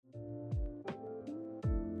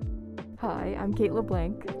Hi, I'm Kate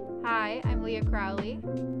LeBlanc. Hi, I'm Leah Crowley.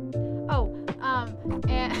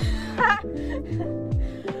 And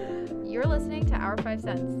you're listening to Our 5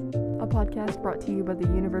 Cents, A podcast brought to you by the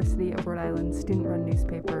University of Rhode Island student-run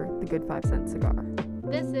newspaper, The Good 5 Cent Cigar.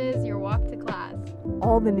 This is your walk to class.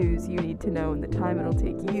 All the news you need to know in the time it'll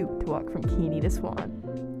take you to walk from Keeney to Swan.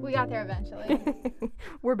 We got there eventually.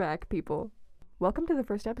 We're back, people. Welcome to the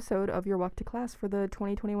first episode of your walk to class for the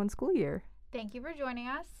 2021 school year. Thank you for joining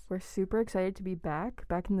us. We're super excited to be back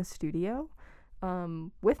in the studio,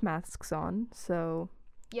 with masks on, so...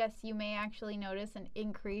 Yes, you may actually notice an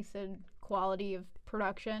increase in quality of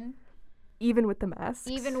production. Even with the masks.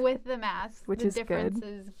 Even with the masks. Which the is difference good.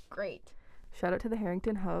 is great. Shout out to the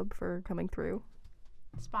Harrington Hub for coming through.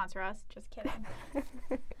 Sponsor us. Just kidding.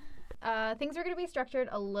 Things are going to be structured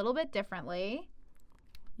a little bit differently.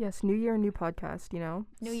 Yes, new year, new podcast, you know.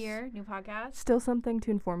 New year, new podcast. Still something to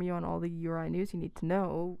inform you on all the URI news you need to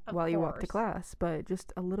know while you walk to class, but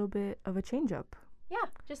just a little bit of a change up. Yeah,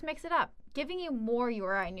 just mix it up. Giving you more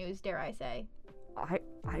URI news, dare I say.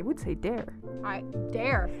 I would say dare. I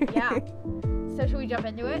dare, yeah. So should we jump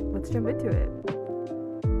into it? Let's jump into it.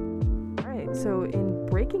 Alright, so in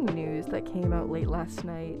breaking news that came out late last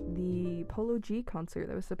night, the Polo G concert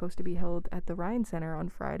that was supposed to be held at the Ryan Center on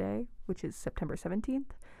Friday, which is September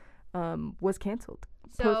 17th, was canceled.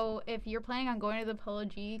 So if you're planning on going to the Polo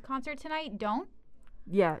G concert tonight, don't.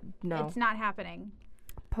 Yeah, no. It's not happening.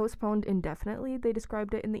 Postponed indefinitely, they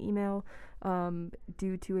described it in the email,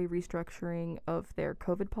 due to a restructuring of their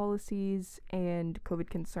COVID policies and COVID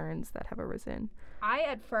concerns that have arisen. I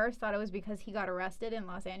at first thought it was because he got arrested in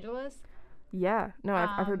Los Angeles. Yeah, no,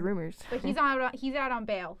 I've heard rumors. But he's out on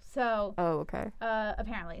bail, so. Oh, okay.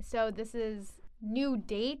 Apparently. So this is new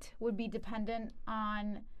date would be dependent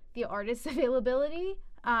on the artist's availability.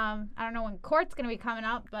 I don't know when court's going to be coming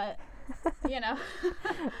up, but, you know.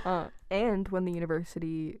 And when the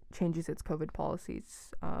university changes its COVID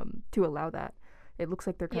policies to allow that. It looks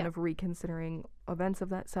like they're kind of reconsidering events of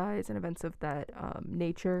that size and events of that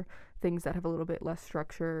nature, things that have a little bit less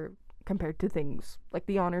structure compared to things like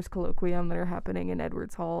the honors colloquium that are happening in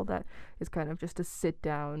Edwards Hall. That is kind of just a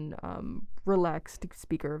sit-down, relaxed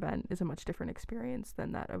speaker event, is a much different experience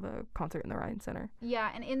than that of a concert in the Ryan Center. Yeah,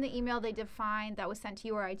 and in the email they defined, that was sent to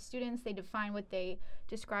URI students, they define what they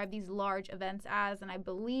describe these large events as, and I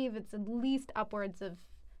believe it's at least upwards of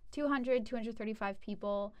 235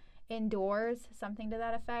 people indoors, something to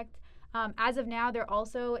that effect. As of now, there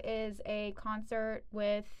also is a concert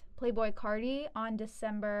with Playboi Carti on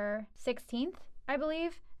December 16th, I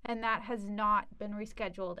believe, and that has not been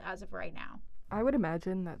rescheduled as of right now. I would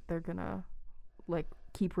imagine that they're gonna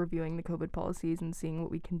keep reviewing the COVID policies and seeing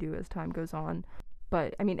what we can do as time goes on.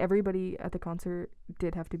 But I mean, everybody at the concert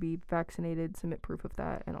did have to be vaccinated, submit proof of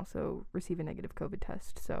that, and also receive a negative COVID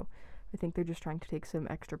test. So I think they're just trying to take some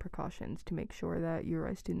extra precautions to make sure that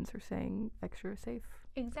URI students are staying extra safe.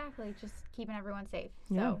 Exactly, just keeping everyone safe.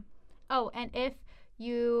 Yeah. So, oh, and if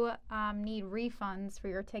you need refunds for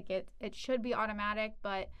your ticket, it should be automatic,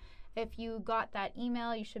 but if you got that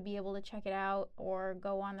email, you should be able to check it out or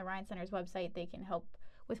go on the Ryan Center's website. They can help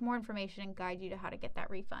with more information and guide you to how to get that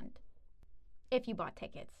refund if you bought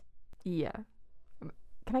tickets. Yeah.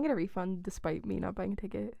 Can I get a refund despite me not buying a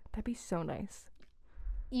ticket? That'd be so nice.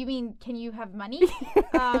 You mean, can you have money?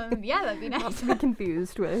 Yeah, that'd be nice. Not to be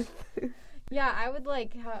confused with. Yeah, I would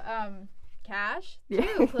like cash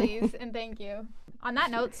too, please, and thank you. On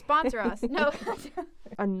that note, sponsor us. No.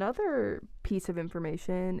 Another piece of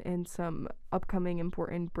information and some upcoming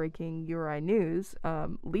important breaking URI news,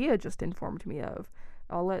 Leah just informed me of.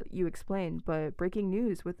 I'll let you explain, but breaking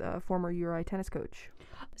news with a former URI tennis coach.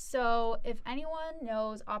 So if anyone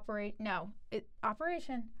knows Operation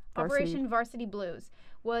Varsity Blues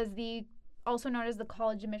was also known as the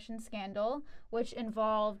college admissions scandal, which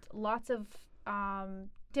involved lots of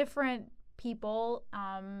different people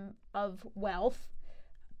of wealth,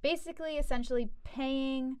 basically essentially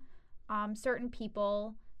paying certain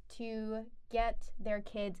people to get their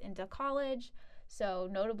kids into college. So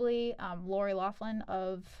notably, Lori Loughlin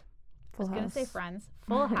of, Full House. I was going to say Friends,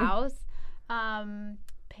 Full House,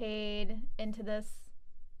 paid into this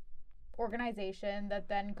organization that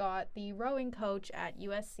then got the rowing coach at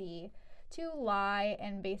USC to lie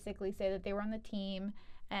and basically say that they were on the team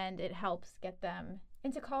and it helps get them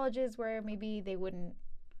into colleges where maybe they wouldn't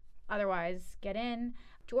otherwise get in.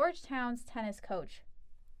 Georgetown's tennis coach,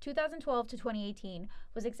 2012 to 2018,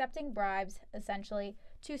 was accepting bribes essentially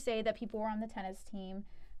to say that people were on the tennis team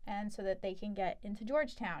and so that they can get into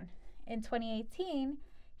Georgetown. In 2018,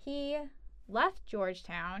 he left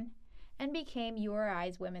Georgetown and became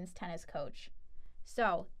URI's women's tennis coach.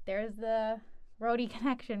 So there's the roadie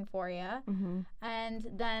connection for you. Mm-hmm. And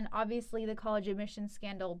then obviously the college admissions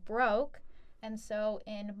scandal broke. And so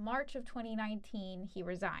in March of 2019, he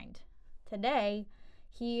resigned. Today,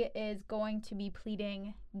 he is going to be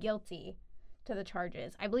pleading guilty to the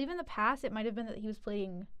charges. I believe in the past it might have been that he was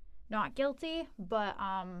pleading not guilty, but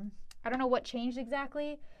I don't know what changed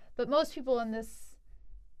exactly. But most people in this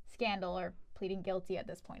scandal are pleading guilty at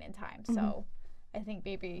this point in time. Mm-hmm. So I think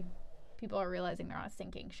maybe people are realizing they're on a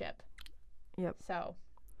sinking ship. Yep. So,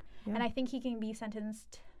 yeah. And I think he can be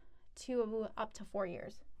sentenced to up to 4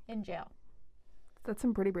 years in jail. That's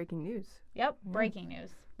some pretty breaking news. Yep, breaking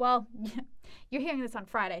news. Well, you're hearing this on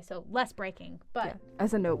Friday, so less breaking. But yeah.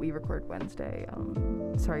 As a note, we record Wednesday.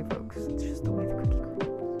 Sorry, folks. It's just the way the cookie crumbles.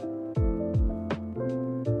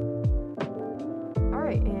 All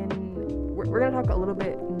right, and we're going to talk a little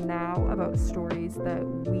bit now about stories that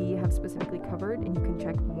we have specifically covered, and you can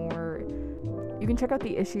check more. You can check out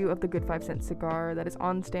the issue of the Good 5 Cent Cigar that is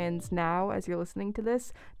on stands now as you're listening to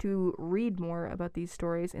this to read more about these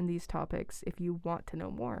stories and these topics if you want to know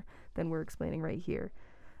more than we're explaining right here.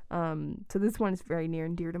 So this one is very near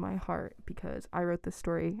and dear to my heart because I wrote this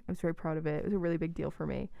story. I was very proud of it. It was a really big deal for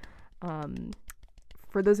me.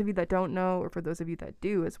 For those of you that don't know, or for those of you that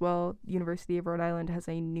do as well, University of Rhode Island has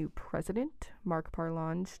a new president. Mark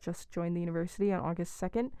Parlange just joined the university on August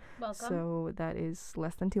 2nd. welcome. So that is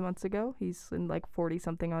less than 2 months ago. He's in like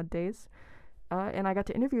 40-something odd days. And I got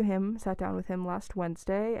to interview him, sat down with him last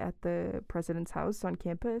Wednesday at the president's house on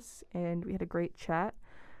campus, and we had a great chat.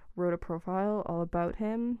 Wrote a profile all about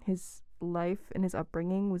him. His life and his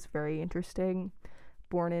upbringing was very interesting.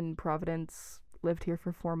 Born in Providence, lived here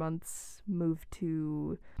for 4 months, moved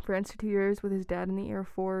to France for 2 years with his dad in the Air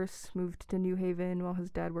Force, moved to New Haven while his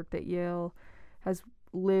dad worked at Yale, has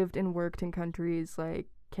lived and worked in countries like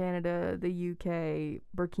Canada, the UK,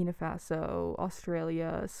 Burkina Faso,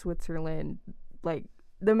 Australia, Switzerland. Like,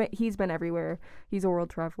 he's been everywhere. He's a world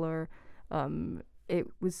traveler. It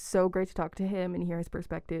was so great to talk to him and hear his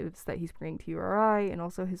perspectives that he's bringing to URI and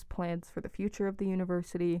also his plans for the future of the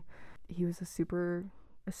university. He was a super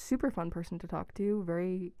fun person to talk to,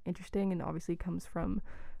 very interesting, and obviously comes from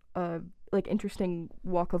a interesting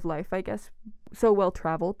walk of life, I guess. So well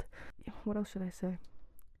traveled. What else should I say?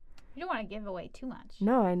 You don't want to give away too much.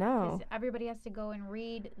 No, I know. Because everybody has to go and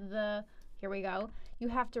read here we go. You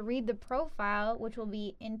have to read the profile, which will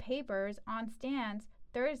be in papers on stands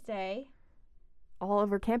Thursday. All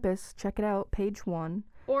over campus. Check it out, page 1.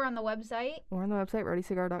 Or on the website.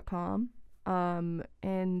 roadieCigar.com.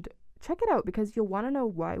 And check it out because you'll want to know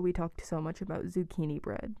why we talked so much about zucchini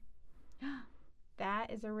bread.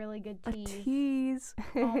 That is a really good tease. A tease.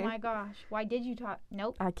 Oh my gosh. Why did you talk?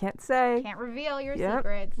 Nope. I can't say. Can't reveal your Yep.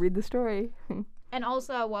 secrets. Read the story. And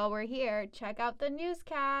also, while we're here, check out the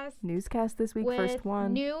newscast. Newscast this week, with first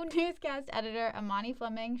one. New newscast editor, Amani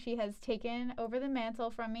Fleming. She has taken over the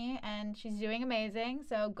mantle from me, and she's doing amazing.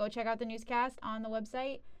 So go check out the newscast on the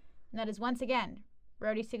website. And that is, once again,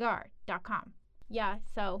 roadiecigar.com. Yeah,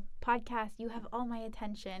 so podcast, you have all my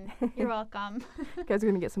attention. You're welcome. You guys are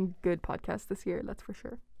going to get some good podcasts this year, that's for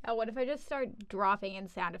sure. Oh, what if I just start dropping in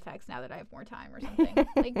sound effects now that I have more time or something?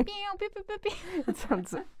 Like, beep, beep, beep, beep, beep. It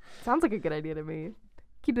sounds like a good idea to me.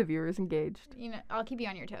 Keep the viewers engaged. You know, I'll keep you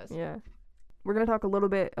on your toes. Yeah. We're going to talk a little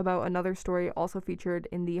bit about another story also featured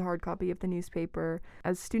in the hard copy of the newspaper.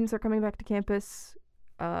 As students are coming back to campus,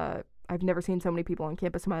 I've never seen so many people on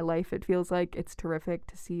campus in my life. It feels like it's terrific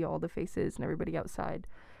to see all the faces and everybody outside.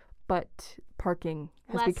 But parking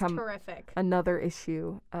has become terrific. Another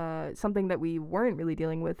issue, something that we weren't really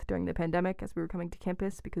dealing with during the pandemic as we were coming to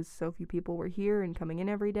campus because so few people were here and coming in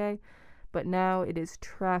every day. But now it is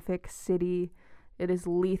traffic city. It is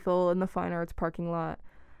lethal in the fine arts parking lot.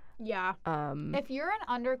 Yeah. If you're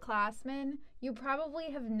an underclassman, you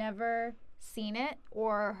probably have never seen it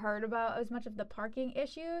or heard about as much of the parking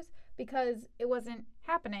issues because it wasn't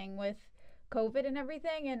happening with COVID and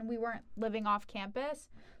everything, and we weren't living off campus.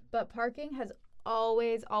 But parking has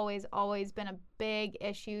always been a big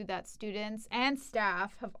issue that students and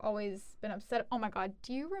staff have always been upset. Oh my God,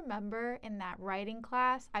 do you remember in that writing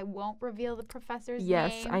class? I won't reveal the professor's name.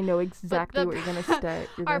 Yes, I know exactly what you're going to say.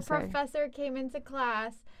 Our professor came into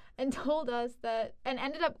class and told us that, and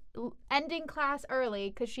ended up ending class early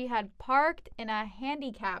because she had parked in a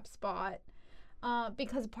handicap spot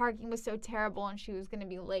because parking was so terrible and she was going to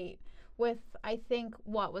be late with, I think,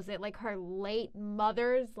 what was it, like her late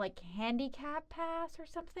mother's like handicap pass or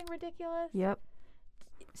something ridiculous? Yep.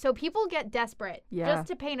 So people get desperate just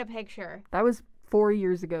to paint a picture. That was 4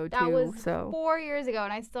 years ago, too. That was so 4 years ago,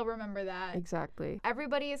 and I still remember that. Exactly.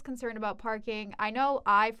 Everybody is concerned about parking. I know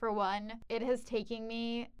I, for one, it has taken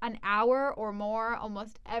me an hour or more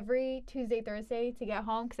almost every Tuesday, Thursday to get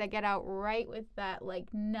home because I get out right with that,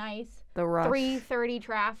 like, nice The rush. 3:30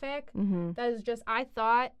 traffic. Mm-hmm. That is just, I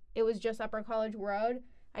thought it was just Upper College Road.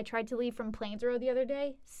 I tried to leave from Plains Road the other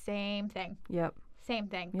day. Same thing. Yep. Same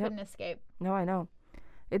thing. Yep. Couldn't escape. No, I know.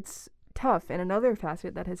 It's tough. And another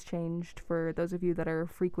facet that has changed for those of you that are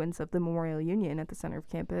frequents of the Memorial Union at the center of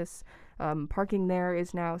campus, parking there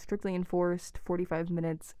is now strictly enforced, 45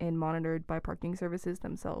 minutes, and monitored by parking services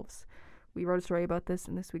themselves. We wrote a story about this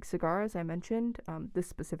in this week's Cigar, as I mentioned, this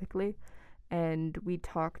specifically, and we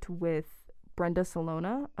talked with Brenda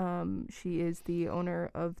Salona. She is the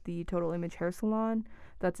owner of the Total Image Hair Salon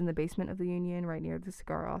that's in the basement of the Union right near the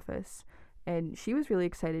Cigar office. And she was really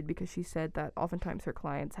excited because she said that oftentimes her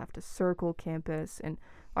clients have to circle campus. And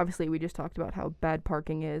obviously we just talked about how bad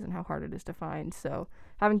parking is and how hard it is to find. So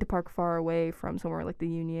having to park far away from somewhere like the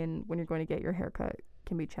Union when you're going to get your haircut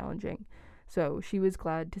can be challenging. So she was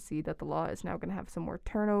glad to see that the law is now going to have some more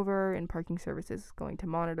turnover and parking services is going to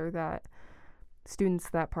monitor that. Students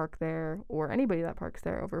that park there or anybody that parks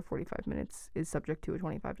there over 45 minutes is subject to a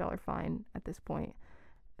 $25 fine at this point.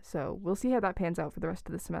 So we'll see how that pans out for the rest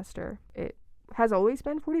of the semester. It has always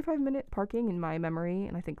been 45-minute parking in my memory,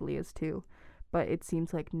 and I think Leah's too. But it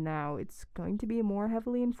seems like now it's going to be more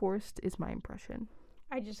heavily enforced, is my impression.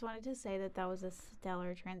 I just wanted to say that was a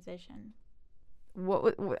stellar transition.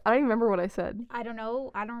 What I don't even remember what I said. I don't know.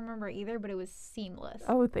 I don't remember either, but it was seamless.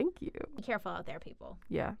 Oh, thank you. Be careful out there, people.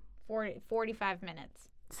 Yeah. 45 minutes.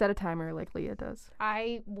 Set a timer like Leah does.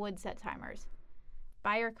 I would set timers.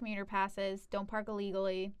 Buy your commuter passes. Don't park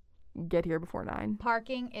illegally. Get here before 9.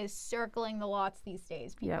 Parking is circling the lots these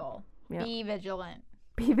days, people. Yep. Be vigilant.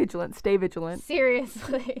 Be vigilant. Stay vigilant.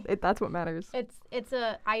 Seriously. That's what matters.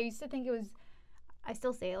 I used to think it was, I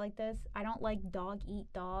still say it like this. I don't like dog eat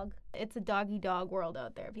dog. It's a dog eat dog world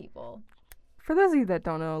out there, people. For those of you that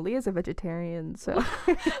don't know, Leah's a vegetarian, so.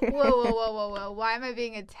 Whoa. Why am I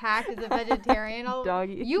being attacked as a vegetarian?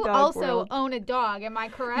 You dog also world. own a dog, am I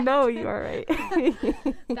correct? No, you are right.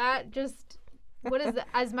 That just, what is,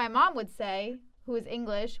 as my mom would say, who is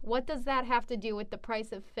English, what does that have to do with the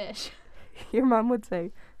price of fish? Your mom would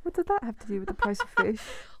say, what does that have to do with the price of fish?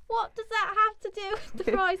 What does that have to do with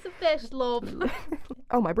the price of fish, love?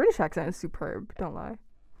 Oh, my British accent is superb. Don't lie.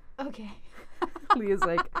 Okay. Leah's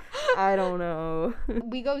like, I don't know.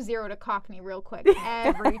 We go 0 to Cockney real quick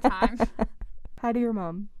every time. Hi to your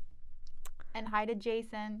mom. And hi to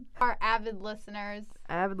Jason, our avid listeners.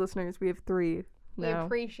 We have 3 now. We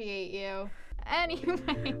appreciate you. Anyway.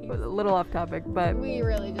 A little off topic, but. We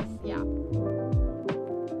really just, yeah.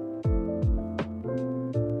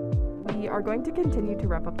 We are going to continue to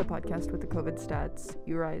wrap up the podcast with the COVID stats.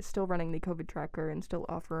 URI is still running the COVID tracker and still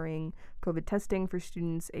offering COVID testing for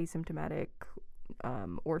students asymptomatic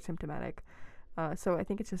or symptomatic. So I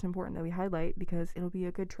think it's just important that we highlight because it'll be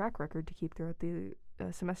a good track record to keep throughout the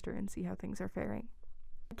semester and see how things are faring.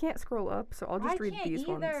 I can't scroll up, so I'll just read these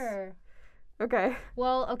ones. Okay.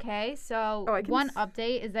 Well, okay, so one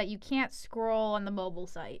update is that you can't scroll on the mobile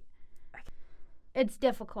site. It's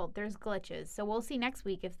difficult. There's glitches. So we'll see next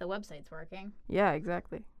week if the website's working. Yeah,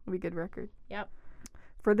 exactly. It'll be a good record. Yep.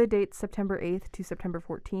 For the dates September 8th to September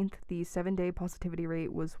 14th, the 7-day positivity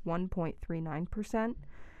rate was 1.39%.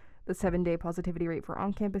 The 7-day positivity rate for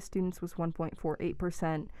on-campus students was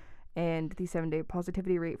 1.48%. And the 7-day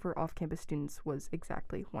positivity rate for off-campus students was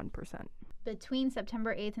exactly 1%. Between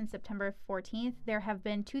September 8th and September 14th, there have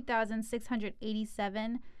been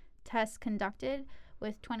 2,687 tests conducted,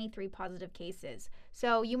 with 23 positive cases.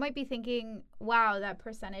 So you might be thinking, wow, that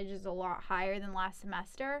percentage is a lot higher than last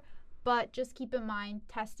semester. But just keep in mind,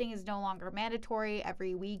 testing is no longer mandatory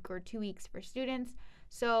every week or 2 weeks for students.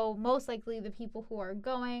 So most likely the people who are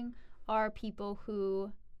going are people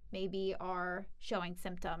who maybe are showing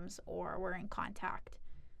symptoms or were in contact.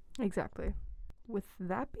 Exactly. With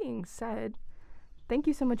that being said, thank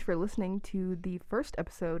you so much for listening to the first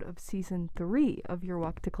episode of Season 3 of Your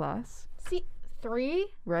Walk to Class. 3?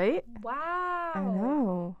 Right? Wow. I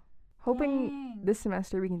know. Hoping Dang. this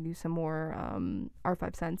semester we can do some more our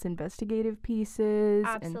 5 cents investigative pieces.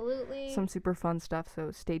 Absolutely. And some super fun stuff, so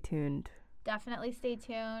stay tuned. Definitely stay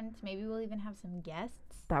tuned. Maybe we'll even have some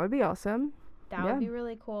guests. That would be awesome. That would be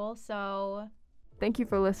really cool. So thank you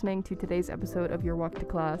for listening to today's episode of Your Walk to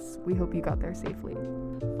Class. We hope you got there safely.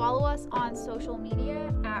 Follow us on social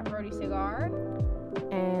media at Rody Cigar.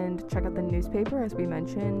 And check out the newspaper, as we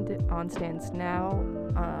mentioned, on stands now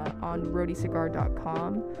on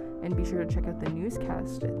rodycigar.com. And be sure to check out the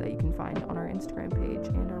newscast that you can find on our Instagram page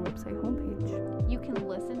and our website homepage. You can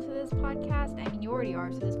listen to this podcast. I mean, you already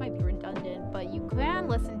are, so this might be redundant, but you can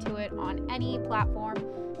listen to it on any platform.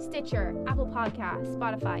 Stitcher, Apple Podcasts,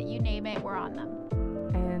 Spotify, you name it, we're on them.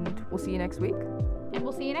 And we'll see you next week. And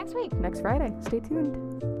we'll see you next week. Next Friday. Stay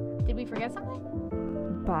tuned. Did we forget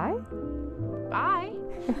something? Bye.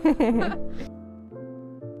 Bye.